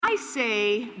I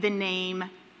say the name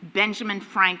Benjamin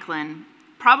Franklin,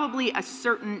 probably a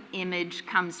certain image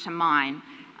comes to mind.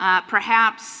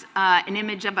 Perhaps an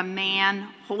image of a man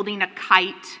holding a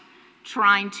kite,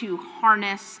 trying to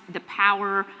harness the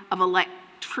power of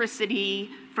electricity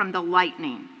from the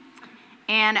lightning.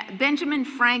 And Benjamin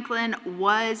Franklin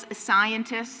was a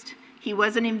scientist. He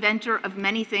was an inventor of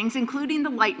many things, including the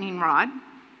lightning rod.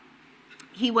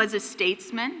 He was a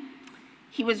statesman.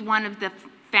 He was one of the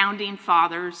founding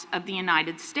fathers of the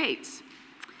United States.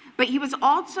 But he was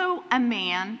also a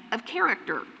man of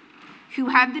character who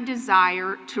had the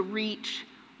desire to reach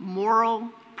moral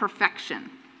perfection.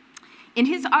 In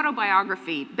his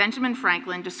autobiography, Benjamin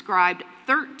Franklin described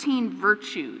 13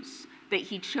 virtues that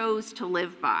he chose to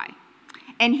live by.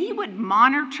 And he would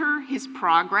monitor his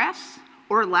progress,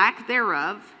 or lack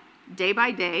thereof, day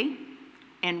by day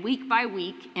and week by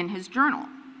week in his journal.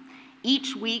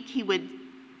 Each week he would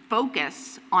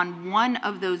focus on one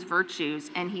of those virtues,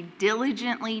 and he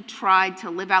diligently tried to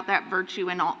live out that virtue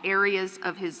in all areas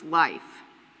of his life.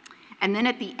 And then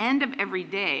at the end of every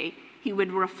day, he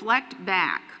would reflect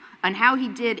back on how he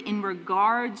did in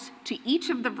regards to each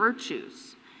of the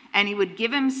virtues, and he would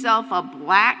give himself a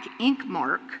black ink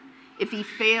mark if he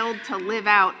failed to live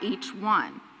out each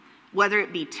one, whether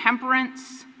it be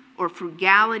temperance or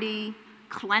frugality,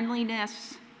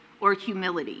 cleanliness, or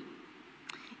humility.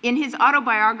 In his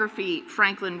autobiography,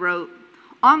 Franklin wrote,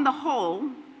 "On the whole,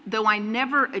 though I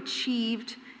never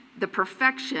achieved the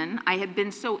perfection I had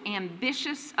been so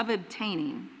ambitious of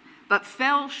obtaining, but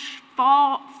fell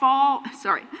far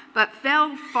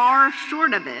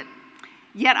short of it,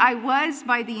 yet I was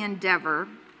by the endeavor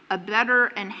a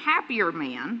better and happier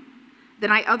man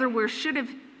than I otherwise should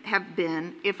have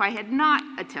been if I had not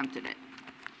attempted it."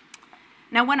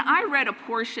 Now, when I read a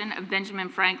portion of Benjamin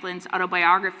Franklin's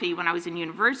autobiography when I was in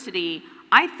university,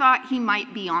 I thought he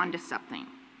might be onto something.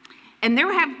 And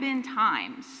there have been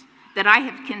times that I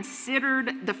have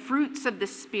considered the fruits of the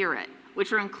Spirit,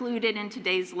 which are included in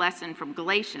today's lesson from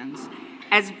Galatians,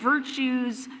 as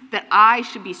virtues that I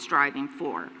should be striving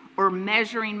for or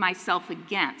measuring myself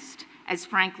against, as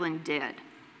Franklin did.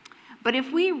 But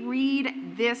if we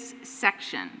read this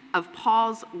section of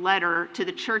Paul's letter to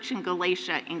the church in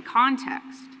Galatia in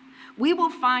context, we will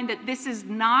find that this is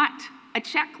not a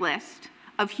checklist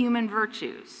of human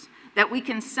virtues that we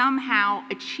can somehow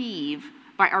achieve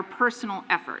by our personal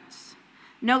efforts.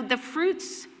 No, the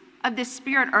fruits of the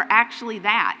Spirit are actually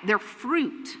that. They're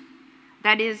fruit.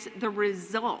 That is the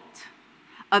result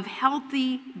of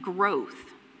healthy growth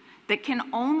that can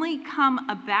only come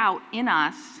about in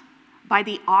us by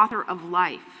the author of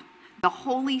life, the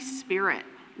Holy Spirit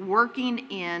working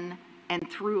in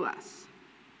and through us.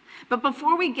 But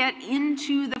before we get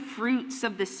into the fruits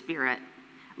of the Spirit,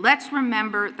 let's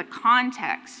remember the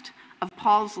context of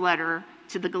Paul's letter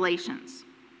to the Galatians.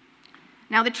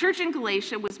 Now, the church in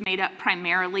Galatia was made up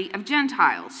primarily of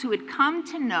Gentiles who had come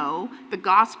to know the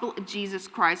gospel of Jesus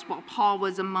Christ while Paul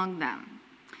was among them.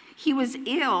 He was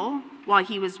ill while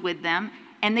he was with them,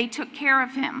 and they took care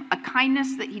of him, a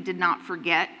kindness that he did not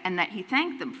forget and that he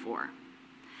thanked them for.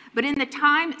 But in the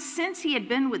time since he had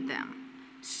been with them,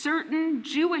 certain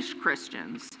Jewish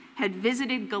Christians had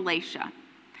visited Galatia,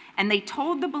 and they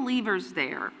told the believers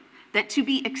there that to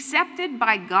be accepted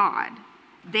by God,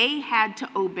 they had to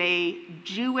obey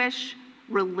Jewish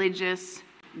religious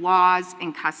laws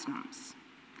and customs.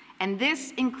 And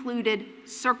this included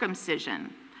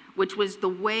circumcision, which was the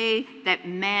way that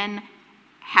men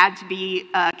had to be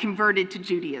converted to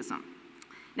Judaism.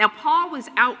 Now, Paul was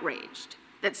outraged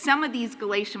that some of these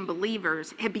Galatian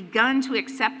believers had begun to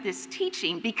accept this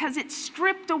teaching because it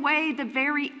stripped away the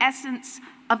very essence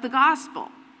of the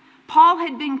gospel. Paul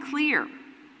had been clear.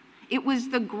 It was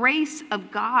the grace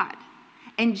of God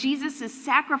and Jesus'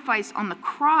 sacrifice on the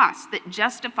cross that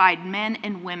justified men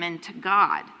and women to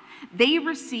God. They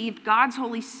received God's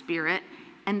Holy Spirit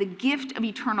and the gift of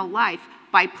eternal life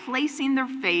by placing their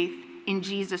faith in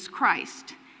Jesus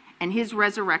Christ and his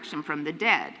resurrection from the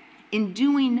dead. In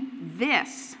doing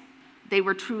this, they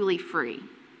were truly free.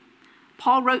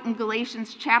 Paul wrote in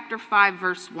Galatians chapter 5,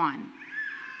 verse 1,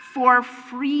 "For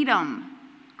freedom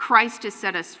Christ has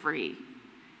set us free.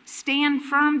 Stand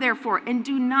firm, therefore, and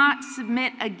do not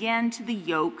submit again to the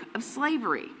yoke of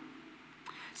slavery."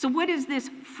 So what is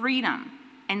this freedom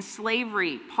and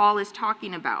slavery Paul is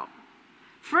talking about?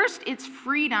 First, it's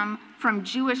freedom from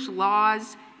Jewish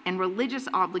laws and religious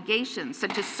obligations,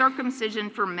 such as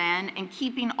circumcision for men and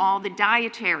keeping all the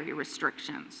dietary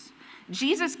restrictions.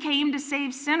 Jesus came to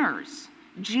save sinners,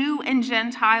 Jew and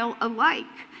Gentile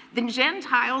alike. The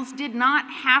Gentiles did not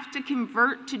have to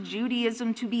convert to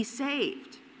Judaism to be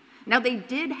saved. Now, they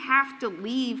did have to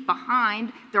leave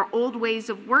behind their old ways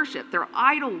of worship, their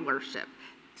idol worship,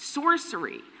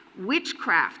 sorcery,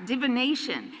 witchcraft,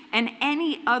 divination, and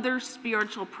any other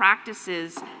spiritual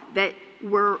practices that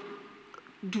were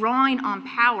drawing on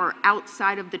power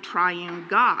outside of the triune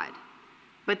God.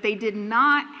 But they did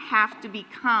not have to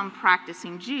become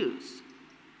practicing Jews.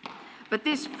 But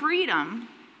this freedom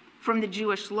from the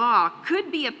Jewish law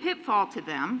could be a pitfall to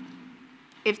them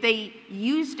if they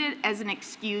used it as an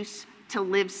excuse to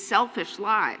live selfish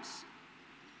lives.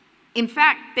 In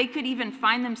fact, they could even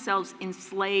find themselves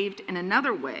enslaved in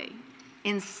another way,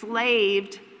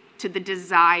 enslaved to the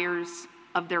desires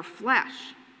of their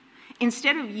flesh.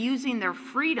 Instead of using their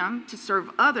freedom to serve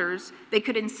others, they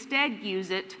could instead use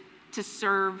it to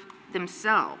serve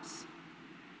themselves.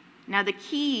 Now, the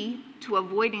key to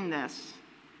avoiding this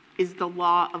is the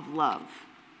law of love.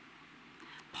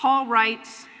 Paul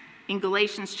writes in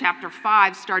Galatians chapter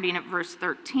 5, starting at verse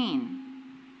 13,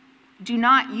 "Do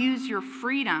not use your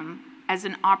freedom as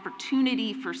an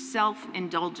opportunity for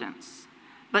self-indulgence,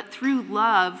 but through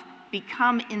love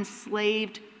become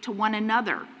enslaved to one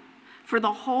another. For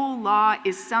the whole law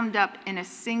is summed up in a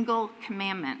single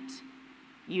commandment: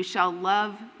 you shall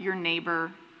love your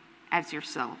neighbor as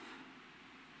yourself."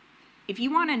 If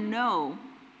you want to know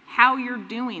how you're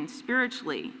doing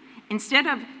spiritually, instead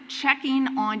of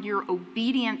checking on your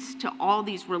obedience to all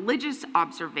these religious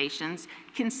observations,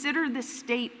 consider the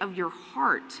state of your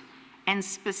heart, and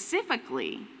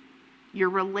specifically your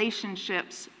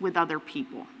relationships with other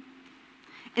people.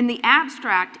 In the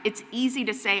abstract, it's easy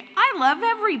to say, "I love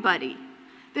everybody.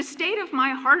 The state of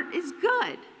my heart is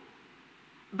good."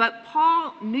 But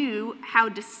Paul knew how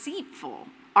deceitful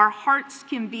our hearts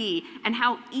can be and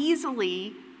how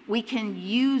easily we can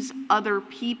use other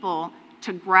people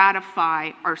to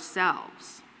gratify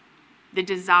ourselves. The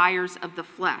desires of the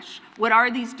flesh. What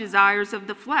are these desires of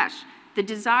the flesh? The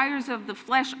desires of the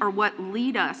flesh are what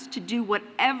lead us to do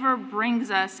whatever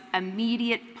brings us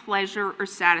immediate pleasure or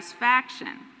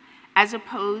satisfaction, as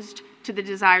opposed to the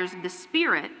desires of the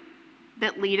Spirit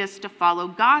that lead us to follow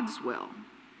God's will.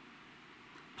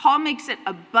 Paul makes it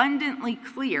abundantly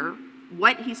clear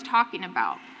what he's talking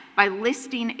about by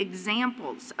listing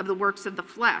examples of the works of the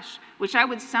flesh, which I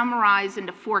would summarize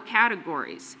into 4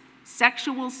 categories: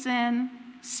 sexual sin,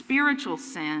 spiritual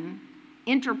sin,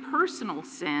 interpersonal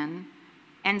sin,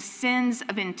 and sins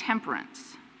of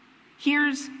intemperance.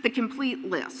 Here's the complete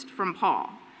list from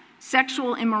Paul: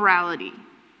 sexual immorality,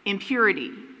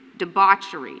 impurity,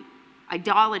 debauchery,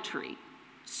 idolatry,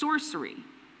 sorcery,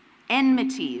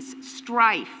 enmities,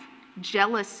 strife,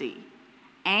 jealousy,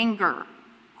 anger,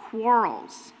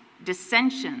 quarrels,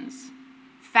 dissensions,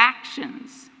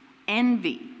 factions,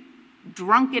 envy,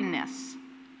 drunkenness,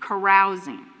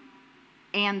 carousing,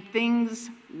 and things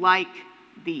like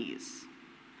these.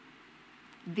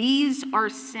 These are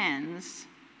sins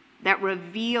that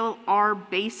reveal our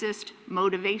basest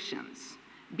motivations,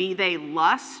 be they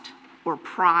lust or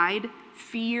pride,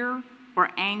 fear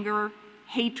or anger,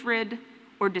 hatred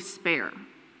or despair.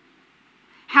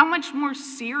 How much more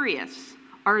serious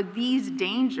are these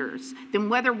dangers than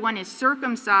whether one is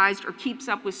circumcised or keeps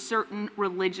up with certain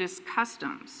religious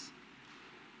customs?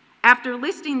 After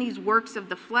listing these works of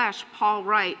the flesh, Paul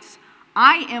writes,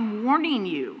 "I am warning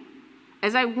you,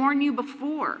 as I warned you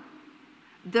before.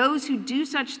 Those who do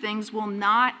such things will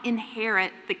not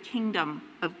inherit the kingdom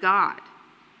of God."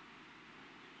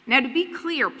 Now, to be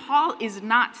clear, Paul is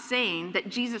not saying that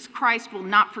Jesus Christ will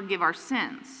not forgive our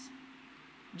sins.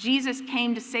 Jesus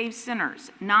came to save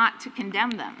sinners, not to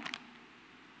condemn them.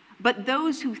 But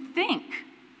those who think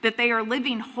that they are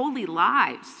living holy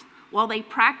lives while they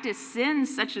practice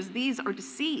sins such as these are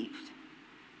deceived.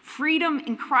 Freedom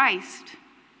in Christ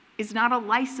is not a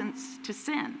license to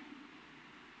sin.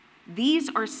 These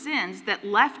are sins that,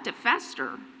 left to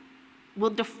fester, will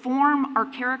deform our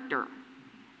character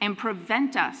and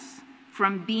prevent us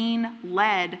from being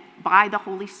led by the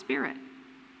Holy Spirit.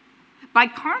 By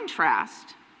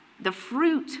contrast, the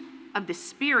fruit of the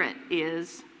Spirit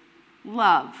is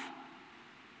love,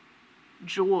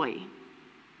 joy,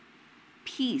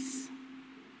 peace,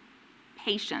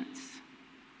 patience,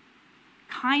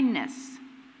 kindness,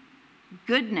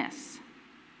 goodness,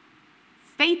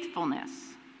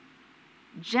 faithfulness,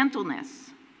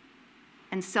 gentleness,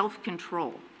 and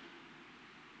self-control.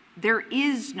 There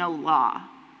is no law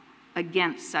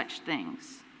against such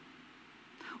things.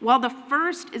 While the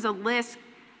first is a list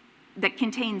that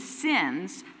contains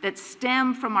sins that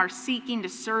stem from our seeking to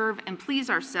serve and please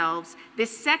ourselves,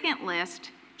 this second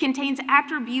list contains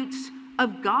attributes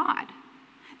of God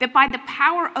that by the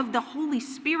power of the Holy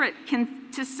Spirit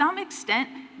can, to some extent,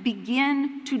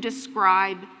 begin to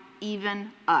describe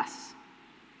even us.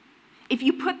 If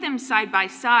you put them side by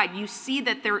side, you see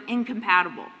that they're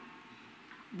incompatible.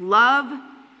 Love,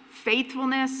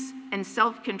 faithfulness, and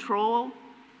self-control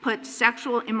put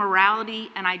sexual immorality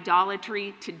and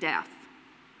idolatry to death.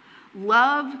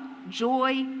 Love,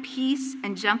 joy, peace,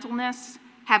 and gentleness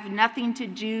have nothing to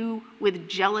do with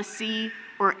jealousy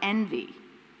or envy.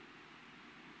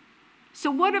 So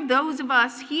what of those of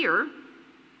us here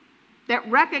that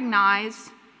recognize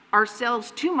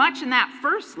ourselves too much in that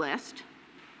first list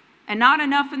and not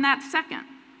enough in that second?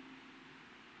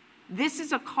 This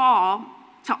is a call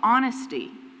to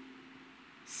honesty,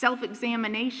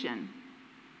 self-examination,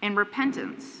 and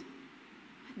repentance.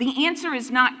 The answer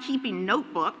is not keeping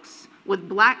notebooks with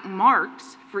black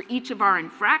marks for each of our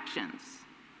infractions,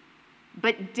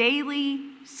 but daily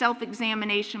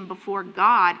self-examination before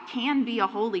God can be a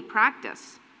holy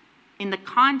practice in the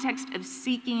context of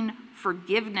seeking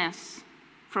forgiveness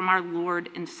from our Lord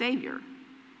and Savior.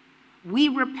 We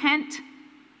repent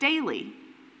daily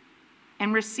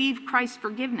and receive Christ's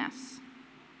forgiveness.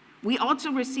 We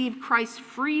also receive Christ's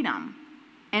freedom,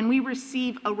 and we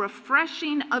receive a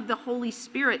refreshing of the Holy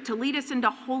Spirit to lead us into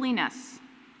holiness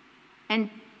and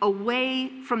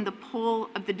away from the pull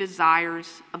of the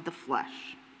desires of the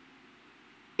flesh.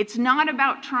 It's not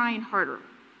about trying harder.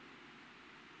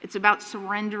 It's about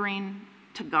surrendering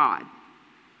to God.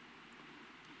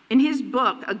 In his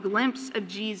book, A Glimpse of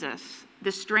Jesus,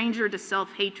 The Stranger to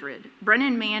Self-Hatred,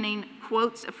 Brennan Manning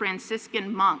quotes a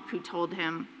Franciscan monk who told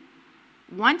him,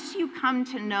 "Once you come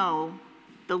to know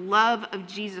the love of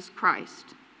Jesus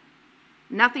Christ,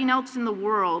 nothing else in the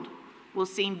world will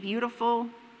seem beautiful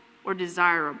or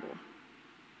desirable."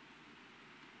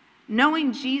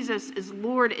 Knowing Jesus as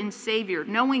Lord and Savior,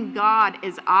 knowing God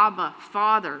as Abba,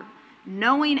 Father,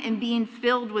 knowing and being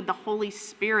filled with the Holy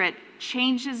Spirit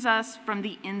changes us from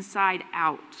the inside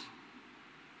out.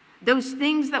 Those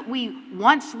things that we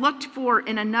once looked for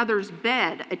in another's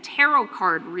bed, a tarot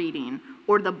card reading,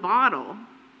 or the bottle,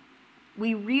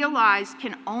 we realize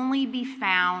can only be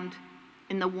found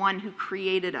in the one who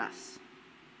created us,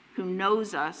 who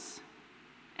knows us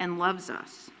and loves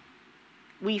us.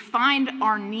 We find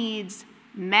our needs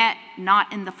met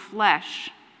not in the flesh,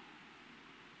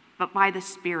 but by the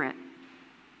Spirit.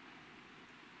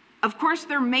 Of course,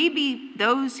 there may be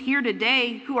those here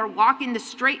today who are walking the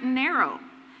straight and narrow,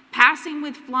 passing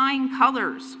with flying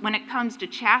colors when it comes to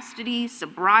chastity,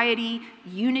 sobriety,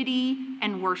 unity,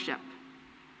 and worship.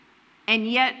 And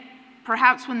yet,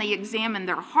 perhaps when they examine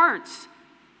their hearts,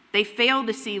 they fail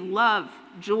to see love,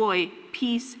 joy,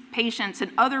 peace, patience,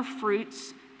 and other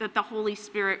fruits that the Holy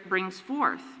Spirit brings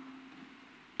forth.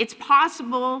 It's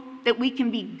possible that we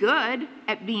can be good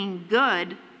at being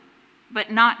good, but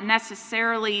not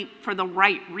necessarily for the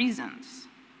right reasons.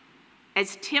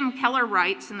 As Tim Keller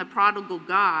writes in The Prodigal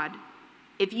God,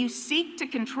 if you seek to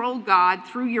control God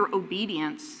through your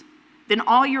obedience, then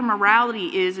all your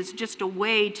morality is just a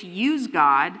way to use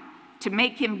God to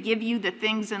make him give you the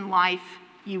things in life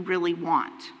you really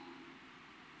want.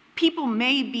 People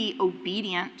may be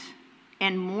obedient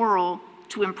and moral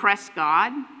to impress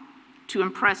God, to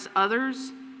impress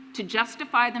others, to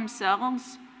justify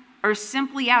themselves, or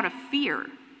simply out of fear.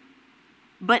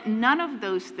 But none of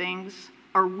those things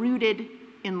are rooted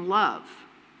in love,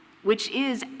 which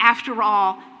is, after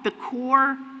all, the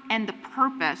core and the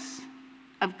purpose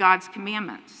of God's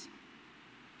commandments.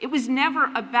 It was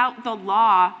never about the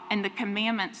law and the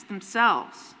commandments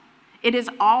themselves. It has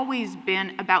always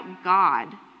been about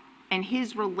God and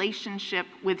his relationship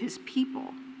with his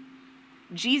people.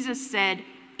 Jesus said,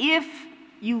 "If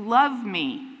you love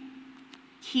me,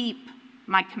 keep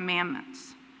my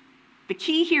commandments." The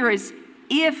key here is,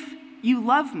 if you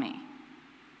love me.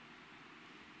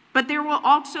 But there will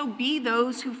also be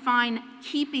those who find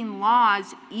keeping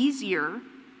laws easier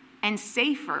and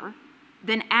safer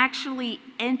than actually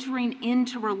entering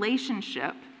into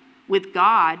relationship with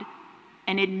God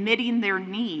and admitting their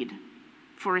need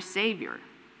for a Savior.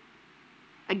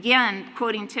 Again,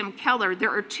 quoting Tim Keller,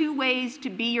 there are two ways to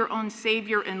be your own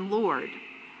Savior and Lord.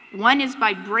 One is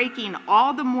by breaking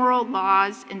all the moral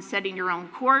laws and setting your own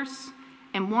course,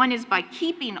 and one is by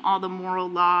keeping all the moral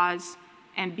laws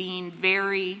and being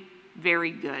very,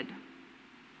 very good.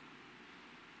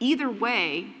 Either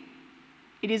way,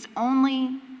 it is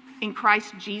only in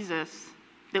Christ Jesus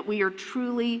that we are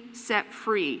truly set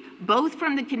free, both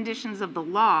from the conditions of the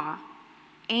law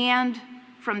and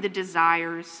from the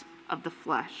desires of the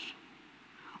flesh.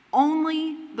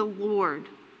 Only the Lord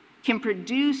can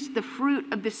produce the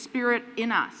fruit of the Spirit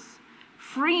in us,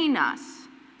 freeing us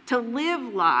to live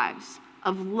lives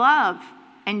of love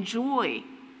and joy,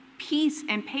 peace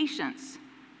and patience,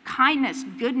 kindness,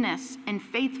 goodness, and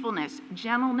faithfulness,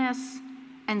 gentleness,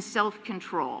 and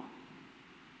self-control.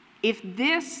 If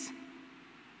this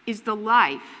is the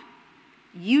life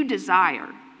you desire,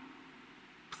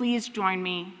 please join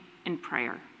me in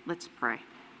prayer. Let's pray.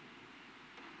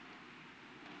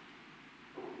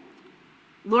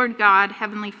 Lord God,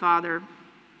 Heavenly Father,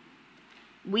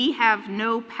 we have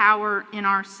no power in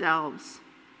ourselves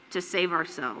to save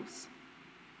ourselves.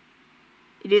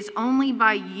 It is only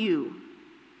by you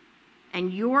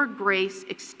and your grace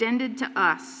extended to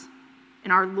us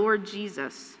in our Lord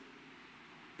Jesus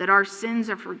that our sins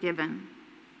are forgiven.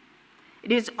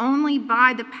 It is only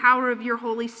by the power of your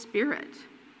Holy Spirit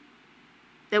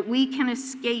that we can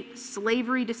escape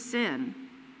slavery to sin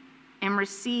and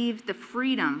receive the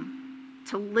freedom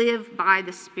to live by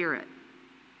the Spirit.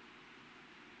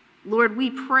 Lord, we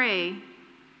pray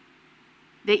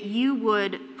that you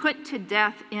would put to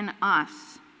death in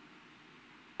us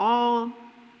all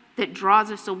that draws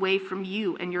us away from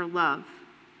you and your love,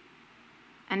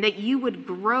 and that you would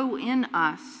grow in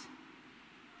us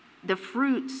the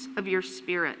fruits of your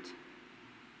Spirit,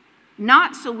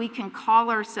 not so we can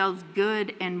call ourselves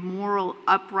good and moral,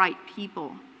 upright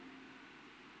people,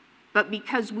 but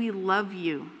because we love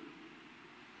you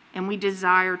and we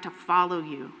desire to follow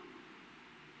you.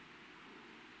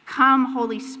 Come,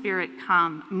 Holy Spirit,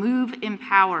 come. Move in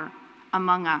power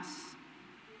among us.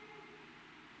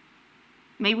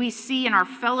 May we see in our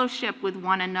fellowship with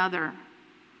one another,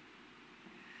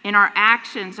 in our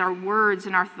actions, our words,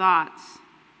 and our thoughts,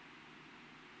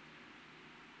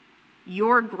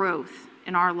 your growth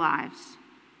in our lives.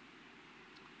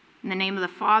 In the name of the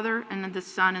Father, and of the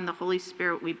Son, and the Holy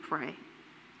Spirit we pray.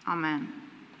 Amen.